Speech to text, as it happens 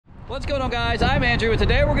What's going on, guys? I'm Andrew, and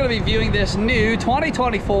today we're going to be viewing this new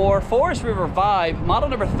 2024 Forest River Vibe model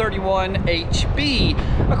number 31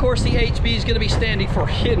 HB. Of course, the HB is going to be standing for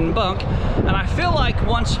hidden bunk, and I feel like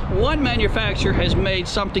once one manufacturer has made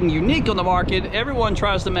something unique on the market, everyone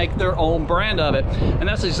tries to make their own brand of it, and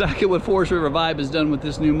that's exactly what Forest River Vibe has done with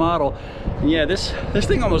this new model. And yeah, this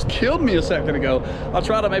thing almost killed me a second ago. I'll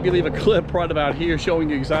try to maybe leave a clip right about here showing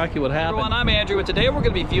you exactly what happened. Everyone, I'm Andrew, and today we're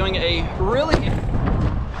going to be viewing a really...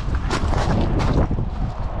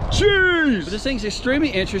 Jeez! But this thing's extremely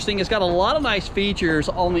interesting. It's got a lot of nice features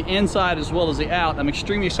on the inside as well as the out. I'm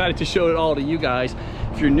extremely excited to show it all to you guys.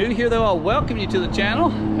 If you're new here though, I'll welcome you to the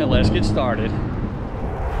channel, and let's get started.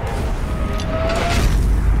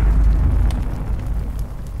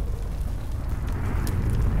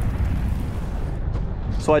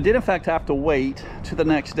 So I did in fact have to wait to the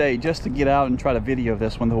next day just to get out and try to video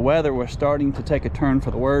this when the weather was starting to take a turn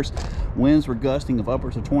for the worse. Winds were gusting of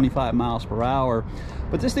upwards of 25 miles per hour.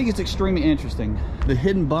 But this thing is extremely interesting. The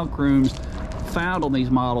hidden bunk rooms found on these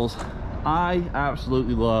models, I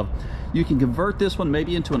absolutely love. You can convert this one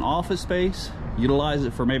maybe into an office space, utilize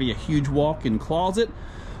it for maybe a huge walk-in closet,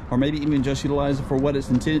 or maybe even just utilize it for what it's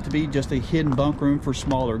intended to be, just a hidden bunk room for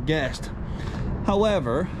smaller guests.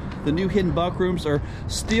 However, the new hidden bunk rooms are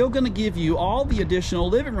still going to give you all the additional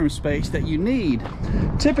living room space that you need.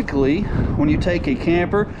 Typically, when you take a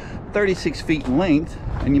camper 36 feet in length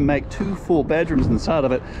and you make 2 full bedrooms inside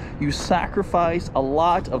of it, you sacrifice a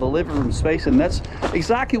lot of the living room space, and that's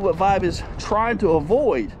exactly what Vibe is trying to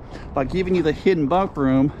avoid. By giving you the hidden bunk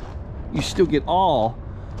room, you still get all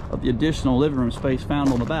of the additional living room space found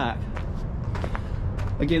on the back.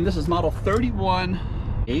 Again, this is model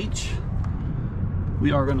 31H.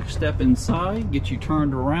 We are going to step inside, get you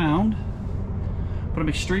turned around, but I'm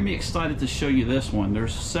extremely excited to show you this one.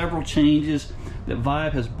 There's several changes that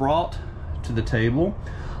Vibe has brought to the table.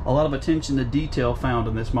 A lot of attention to detail found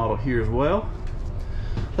in this model here as well.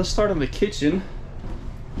 Let's start in the kitchen,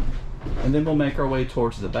 and then we'll make our way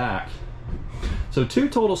towards the back. So 2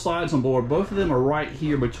 total slides on board. Both of them are right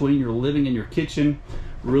here between your living and your kitchen.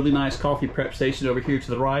 Really nice coffee prep station over here to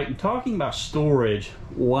the right. And talking about storage,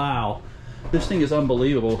 wow. This thing is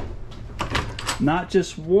unbelievable. Not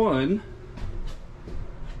just 1,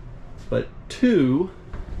 but 2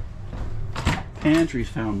 pantries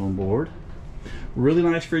found on board. Really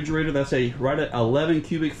nice refrigerator. That's a right at 11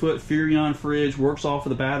 cubic foot Furrion fridge. Works off of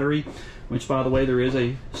the battery, which, by the way, there is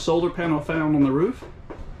a solar panel found on the roof.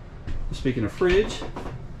 Speaking of fridge,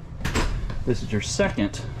 this is your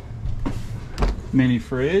second mini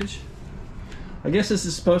fridge. I guess this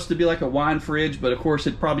is supposed to be like a wine fridge, but of course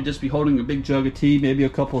it'd probably just be holding a big jug of tea, maybe a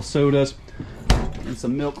couple of sodas, and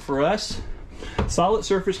some milk for us. Solid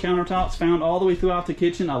surface countertops found all the way throughout the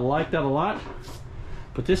kitchen. I like that a lot,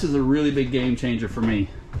 but this is a really big game changer for me.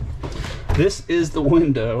 This is the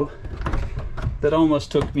window that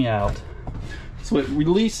almost took me out. So it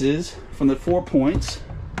releases from the 4 points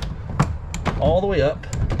all the way up,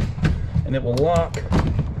 and it will lock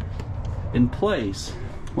in place.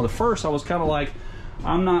 Well, at first I was kind of like,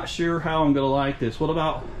 I'm not sure how I'm going to like this. What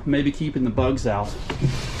about maybe keeping the bugs out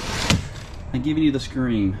and giving you the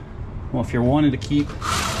screen? Well, if you're wanting to keep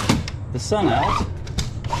the sun out,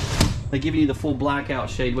 they're giving you the full blackout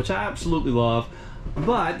shade, which I absolutely love.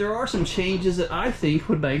 But there are some changes that I think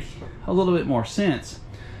would make a little bit more sense.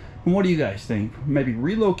 And what do you guys think? Maybe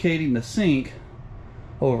relocating the sink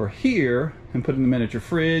over here and putting the miniature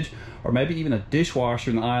fridge, or maybe even a dishwasher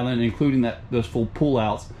in the island, including those full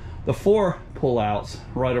pull-outs, the 4 pull-outs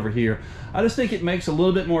right over here. I just think it makes a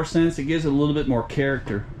little bit more sense. It gives it a little bit more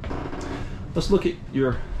character. Let's look at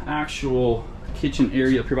your actual kitchen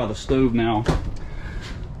area up here by the stove now.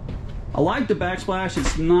 I like the backsplash.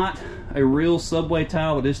 It's not a real Subway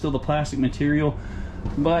tile. It is still the plastic material,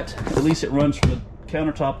 but at least it runs from the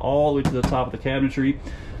countertop all the way to the top of the cabinetry.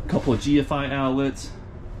 A couple of GFI outlets,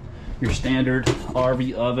 your standard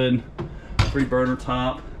RV oven, 3 burner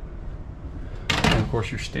top, and of course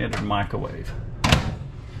your standard microwave.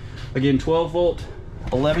 Again, 12 volt,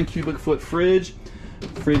 11 cubic foot fridge.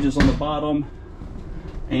 Fridge is on the bottom,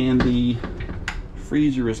 and the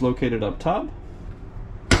freezer is located up top.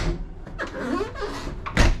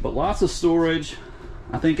 But lots of storage.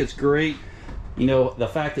 I think it's great. You know, the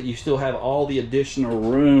fact that you still have all the additional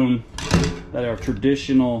room that our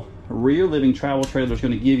traditional rear living travel trailer is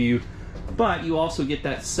going to give you, but you also get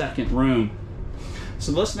that second room.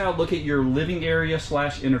 So let's now look at your living area /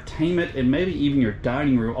 entertainment, and maybe even your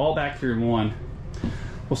dining room, all back here in one.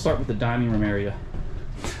 We'll start with the dining room area.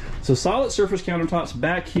 So solid surface countertops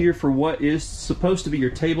back here for what is supposed to be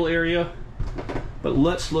your table area. But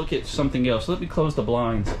let's look at something else. Let me close the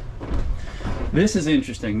blinds. This is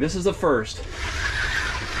interesting. This is the first.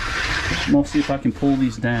 We'll see if I can pull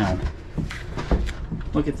these down.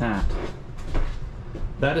 Look at that.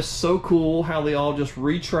 That is so cool how they all just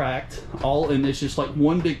retract all, and it's just like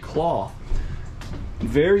one big cloth.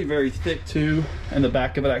 Very, very thick too, and the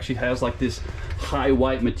back of it actually has like this high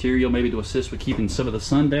white material, maybe to assist with keeping some of the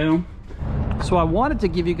sun down. So I wanted to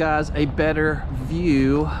give you guys a better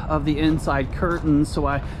view of the inside curtains, so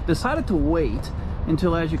I decided to wait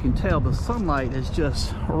until, as you can tell, the sunlight is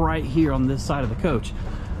just right here on this side of the coach.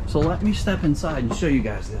 So let me step inside and show you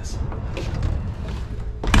guys this.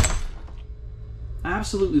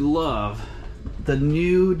 Absolutely love the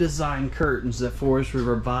new design curtains that Forest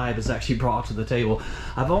River Vibe has actually brought to the table.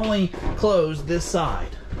 I've only closed this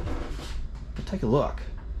side, but take a look.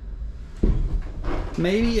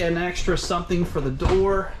 Maybe an extra something for the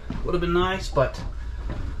door would have been nice, but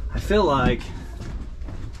I feel like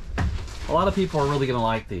a lot of people are really gonna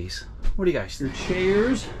like these. What do you guys think? Your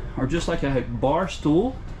chairs are just like a bar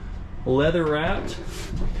stool, leather wrapped,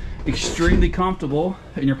 extremely comfortable,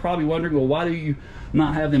 and you're probably wondering, well, why do you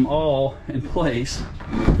not have them all in place?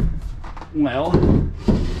 Well,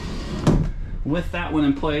 with that one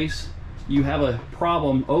in place, you have a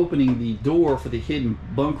problem opening the door for the hidden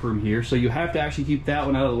bunk room here, so you have to actually keep that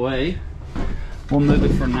one out of the way. We'll move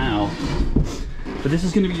it for now. But this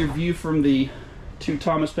is going to be your view from the two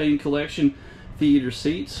Thomas Paine Collection theater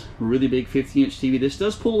seats. Really big 50-inch TV. This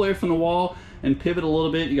does pull away from the wall and pivot a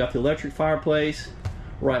little bit. You got the electric fireplace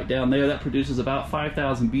right down there. That produces about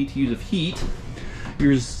 5,000 BTUs of heat.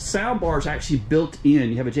 Your sound bar is actually built in.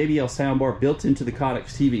 You have a JBL sound bar built into the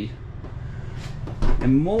Codex TV.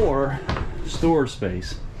 And more storage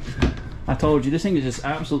space. I told you, this thing is just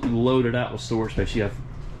absolutely loaded out with storage space. You have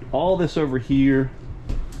all this over here.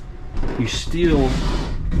 You still,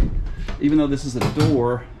 even though this is a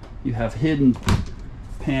door, you have hidden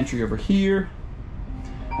pantry over here.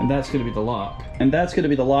 And that's going to be the lock. And that's going to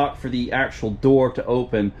be the lock for the actual door to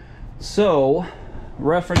open. So,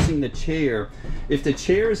 referencing the chair, if the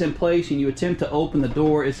chair is in place and you attempt to open the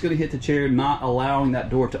door, it's going to hit the chair, not allowing that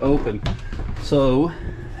door to open. So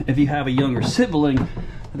if you have a younger sibling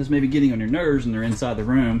that is maybe getting on your nerves and they're inside the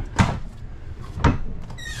room,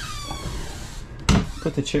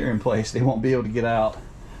 put the chair in place. They won't be able to get out.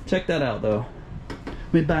 Check that out though.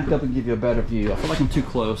 Let me back up and give you a better view. I feel like I'm too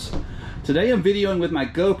close. Today I'm videoing with my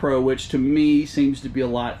GoPro, which to me seems to be a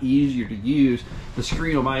lot easier to use. The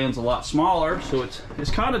screen on my end's a lot smaller, so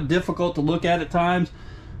it's kind of difficult to look at times,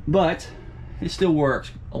 but it still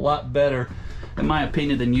works a lot better, in my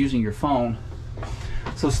opinion, than using your phone.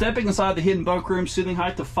 So stepping inside the hidden bunk room, ceiling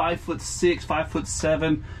height of 5'6",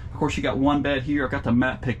 5'7". Of course, you got one bed here. I got the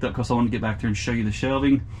mat picked up because I want to get back there and show you the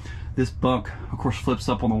shelving. This bunk, of course, flips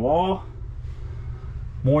up on the wall.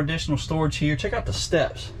 More additional storage here. Check out the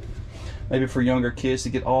steps. Maybe for younger kids to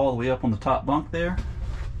get all the way up on the top bunk there.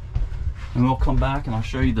 And we'll come back and I'll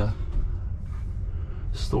show you the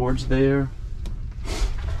storage there.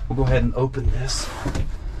 We'll go ahead and open this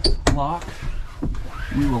lock.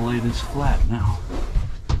 We will lay this flat now.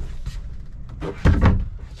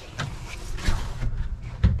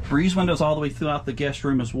 Breeze windows all the way throughout the guest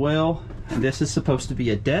room as well. And this is supposed to be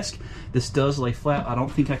a desk. This does lay flat. I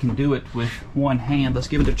don't think I can do it with one hand. Let's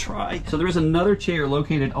give it a try. So there is another chair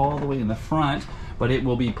located all the way in the front, but it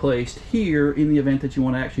will be placed here in the event that you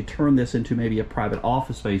want to actually turn this into maybe a private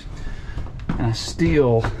office space. And I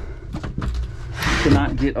still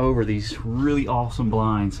cannot get over these really awesome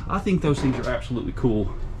blinds. I think those things are absolutely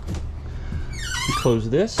cool. We close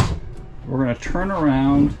this. We're going to turn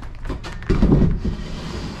around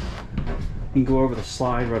and go over the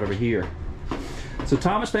slide right over here. So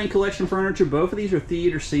Thomas Paine Collection furniture, both of these are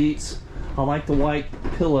theater seats. I like the white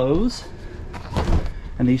pillows,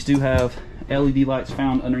 and these do have LED lights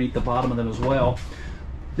found underneath the bottom of them as well.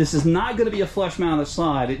 This is not going to be a flush mounted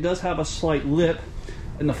slide. It does have a slight lip,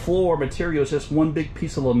 and the floor material is just one big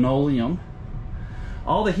piece of linoleum.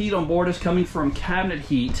 All the heat on board is coming from cabinet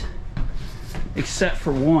heat, except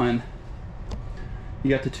for one. You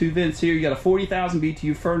got the two vents here. You got a 40,000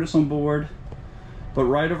 BTU furnace on board. But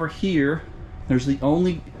right over here, there's the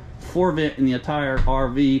only floor vent in the entire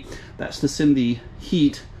RV. That's to send the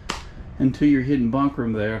heat into your hidden bunk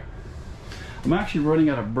room there. I'm actually running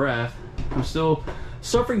out of breath. I'm still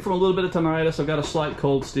suffering from a little bit of tinnitus. I've got a slight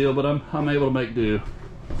cold still, but I'm able to make do.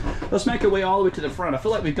 Let's make our way all the way to the front. I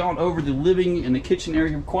feel like we've gone over the living and the kitchen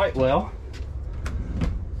area quite well.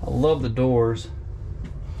 I love the doors.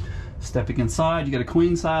 Stepping inside, you got a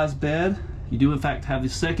queen size bed. You do in fact have the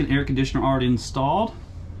second air conditioner already installed.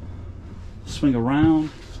 Swing around.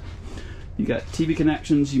 You got TV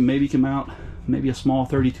connections. You maybe can mount maybe a small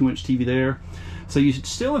 32-inch TV there. So you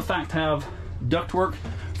still in fact have ductwork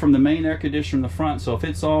from the main air conditioner in the front, so if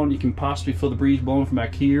it's on, you can possibly feel the breeze blowing from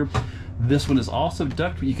back here. This one is also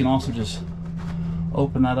ductwork. You can also just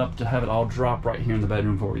open that up to have it all drop right here in the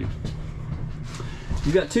bedroom for you.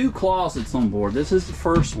 You've got two closets on board. This is the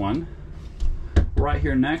first one right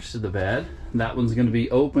here next to the bed. That one's going to be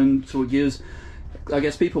open, so it gives, I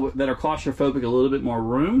guess, people that are claustrophobic a little bit more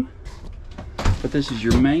room. But this is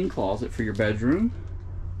your main closet for your bedroom.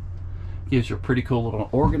 Gives you a pretty cool little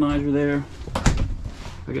organizer there.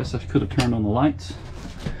 I guess I could have turned on the lights.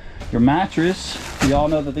 Your mattress, we all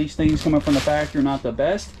know that these things coming from the factory are not the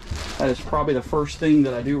best. That is probably the first thing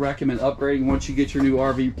that I do recommend upgrading once you get your new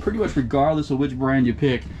RV, pretty much regardless of which brand you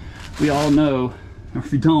pick. We all know, or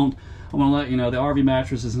if you don't, I want to let you know the RV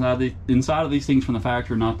mattresses inside of these things from the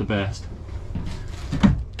factory are not the best.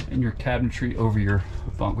 And your cabinetry over your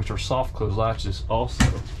bunk, which are soft close latches also.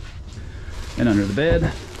 And under the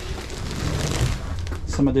bed,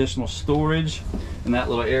 some additional storage. And that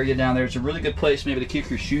little area down there is a really good place maybe to keep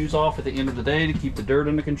your shoes off at the end of the day to keep the dirt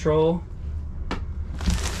under control.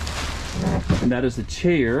 And that is the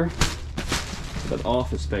chair, but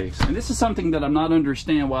office space. And this is something that I'm not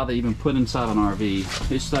understand why they even put inside an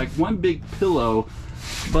RV. It's like one big pillow,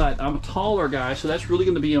 but I'm a taller guy, so that's really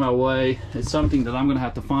going to be in my way. It's something that I'm going to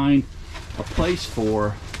have to find a place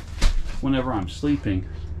for whenever I'm sleeping.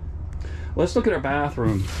 Let's look at our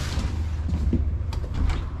bathroom.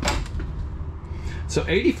 So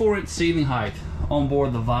 84-inch ceiling height on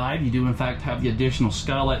board the Vibe. You do in fact have the additional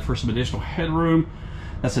skylight for some additional headroom.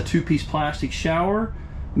 That's a two-piece plastic shower,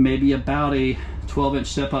 maybe about a 12-inch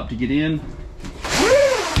step up to get in.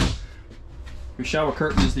 Your shower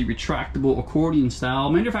curtain is the retractable accordion style.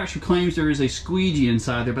 Manufacturer claims there is a squeegee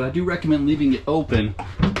inside there, but I do recommend leaving it open.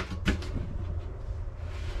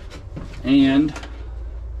 And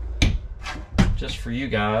just for you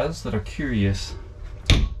guys that are curious,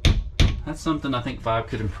 that's something I think Vibe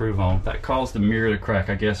could improve on. That caused the mirror to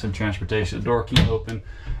crack, I guess, in transportation. The door came open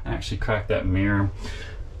and actually cracked that mirror.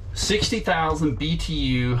 60,000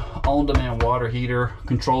 BTU on-demand water heater.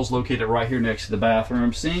 Controls located right here next to the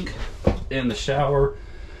bathroom sink and the shower.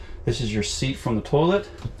 This is your seat from the toilet.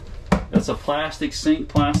 That's a plastic sink,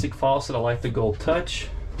 plastic faucet. I like the gold touch.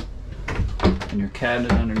 And your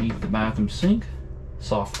cabinet underneath the bathroom sink.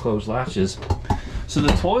 Soft closed latches. So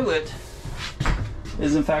the toilet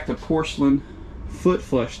is in fact a porcelain foot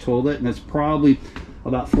flush toilet, and it's probably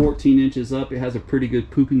about 14 inches up. It has a pretty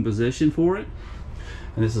good pooping position for it.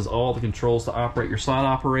 And this is all the controls to operate your slide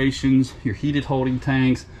operations, your heated holding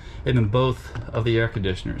tanks, and then both of the air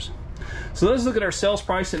conditioners. So let's look at our sales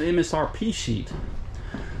price and MSRP sheet.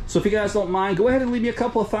 So if you guys don't mind, go ahead and leave me a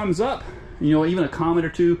couple of thumbs up. You know, even a comment or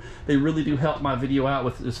two. They really do help my video out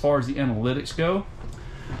with as far as the analytics go.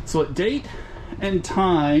 So at date and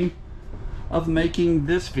time of making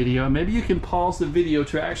this video, maybe you can pause the video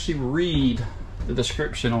to actually read the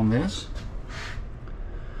description on this.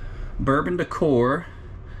 Bourbon Decor,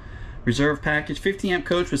 reserve package, 50 amp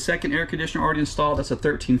coach with second air conditioner already installed. That's a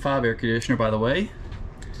 13.5 air conditioner, by the way.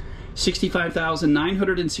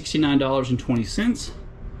 $65,969.20.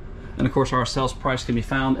 And of course our sales price can be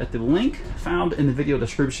found at the link found in the video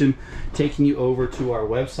description, taking you over to our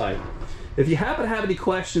website. If you happen to have any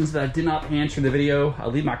questions that I did not answer in the video, I'll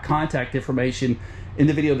leave my contact information in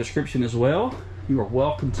the video description as well. You are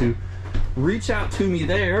welcome to reach out to me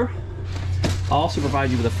there. I'll also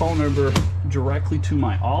provide you with a phone number directly to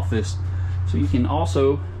my office, so you can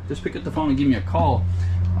also just pick up the phone and give me a call.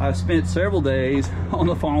 I've spent several days on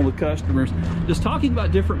the phone with customers just talking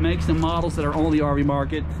about different makes and models that are on the RV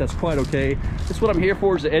market. That's quite okay. That's what I'm here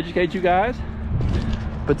for, is to educate you guys.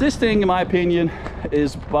 But this thing, in my opinion,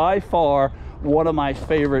 is by far one of my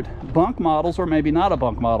favorite bunk models, or maybe not a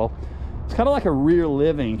bunk model. It's kind of like a rear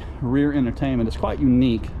living, rear entertainment. It's quite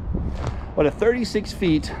unique. But at 36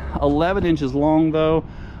 feet, 11 inches long though,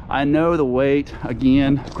 I know the weight,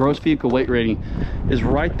 again, gross vehicle weight rating is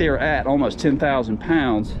right there at almost 10,000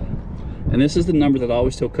 pounds. And this is the number that I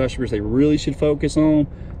always tell customers they really should focus on,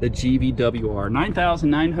 the GVWR,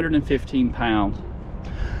 9,915 pounds.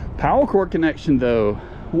 Power cord connection though,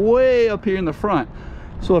 way up here in the front.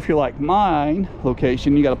 So if you're like mine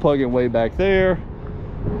location, you got to plug in way back there.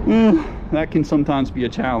 That can sometimes be a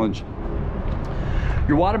challenge.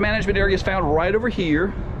 Your water management area is found right over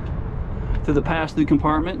here through the pass-through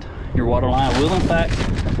compartment. Your water line will in fact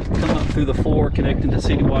come up through the floor, connecting to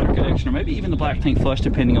city water connection, or maybe even the black tank flush,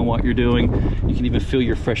 depending on what you're doing. You can even fill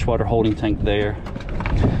your freshwater holding tank there.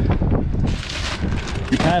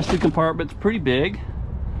 Your pass-through compartment's pretty big.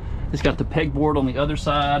 It's got the pegboard on the other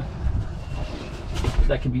side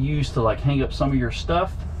that can be used to like hang up some of your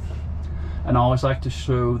stuff. And I always like to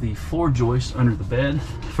show the floor joist under the bed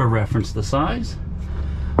for reference to the size.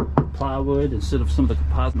 Plywood instead of some of the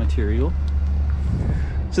composite material.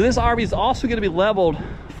 So this RV is also going to be leveled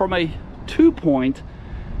from a 2-point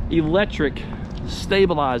electric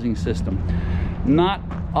stabilizing system. Not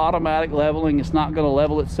automatic leveling. It's not going to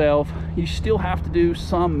level itself. You still have to do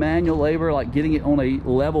some manual labor, like getting it on a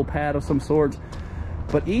level pad of some sorts.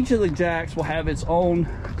 But each of the jacks will have its own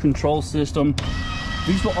control system.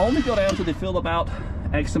 These will only go down till they feel about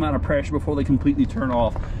X amount of pressure before they completely turn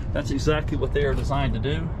off. That's exactly what they are designed to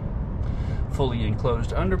do. Fully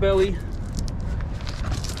enclosed underbelly.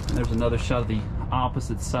 And there's another shot of the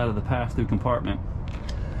opposite side of the pass-through compartment.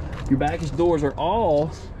 Your baggage doors are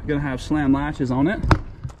all going to have slam latches on it,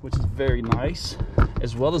 which is very nice,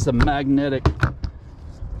 as well as a magnetic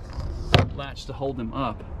latch to hold them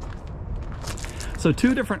up. So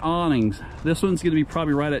 2 different awnings. This one's going to be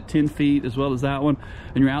probably right at 10 feet, as well as that one.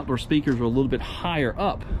 And your outdoor speakers are a little bit higher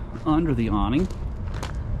up under the awning.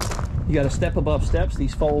 You got a step above steps.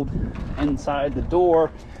 These fold inside the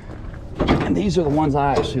door. And these are the ones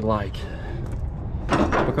I actually like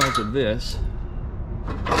because of this.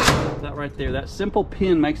 That right there, that simple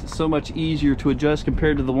pin makes it so much easier to adjust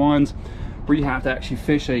compared to the ones where you have to actually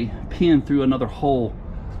fish a pin through another hole.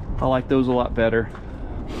 I like those a lot better.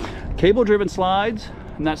 Cable driven slides,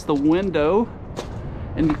 and that's the window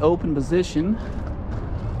in the open position.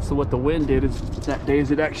 So what the wind did is that day is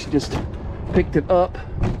it actually just picked it up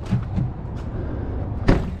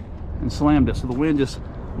and slammed it. So the wind just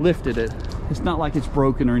lifted it. It's not like it's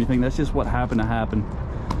broken or anything. That's just what happened to happen.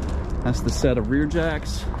 That's the set of rear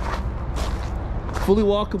jacks. Fully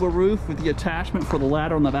walkable roof with the attachment for the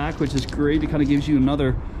ladder on the back, which is great. It kind of gives you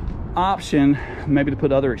another option maybe to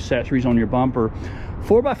put other accessories on your bumper.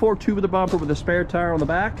 4x4 tubular bumper with a spare tire on the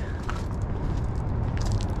back.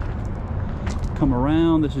 Come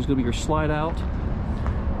around. This is going to be your slide out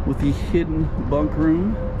with the hidden bunk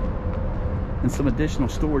room and some additional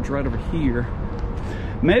storage right over here.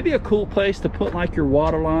 Maybe a cool place to put like your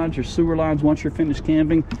water lines, your sewer lines once you're finished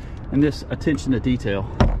camping, and this attention to detail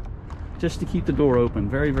just to keep the door open.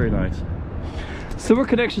 Very, very nice. Silver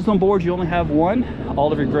connections on board, you only have one.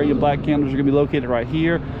 All of your gray and black candles are going to be located right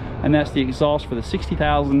here, and that's the exhaust for the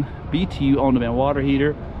 60,000 BTU on-demand water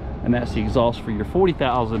heater, and that's the exhaust for your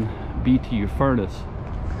 40,000 BTU furnace.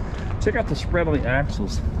 Check out the spread on the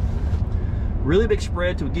axles. Really big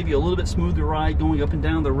spread to give you a little bit smoother ride going up and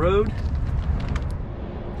down the road.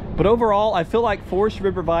 But overall, I feel like Forest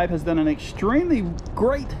River Vibe has done an extremely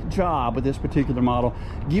great job with this particular model,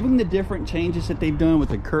 given the different changes that they've done with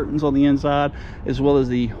the curtains on the inside, as well as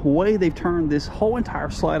the way they've turned this whole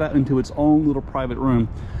entire slide out into its own little private room.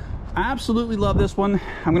 I absolutely love this one.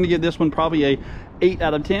 I'm going to give this one probably a 8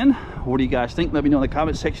 out of 10. What do you guys think? Let me know in the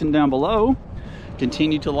comment section down below.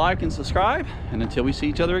 Continue to like and subscribe, and until we see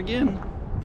each other again.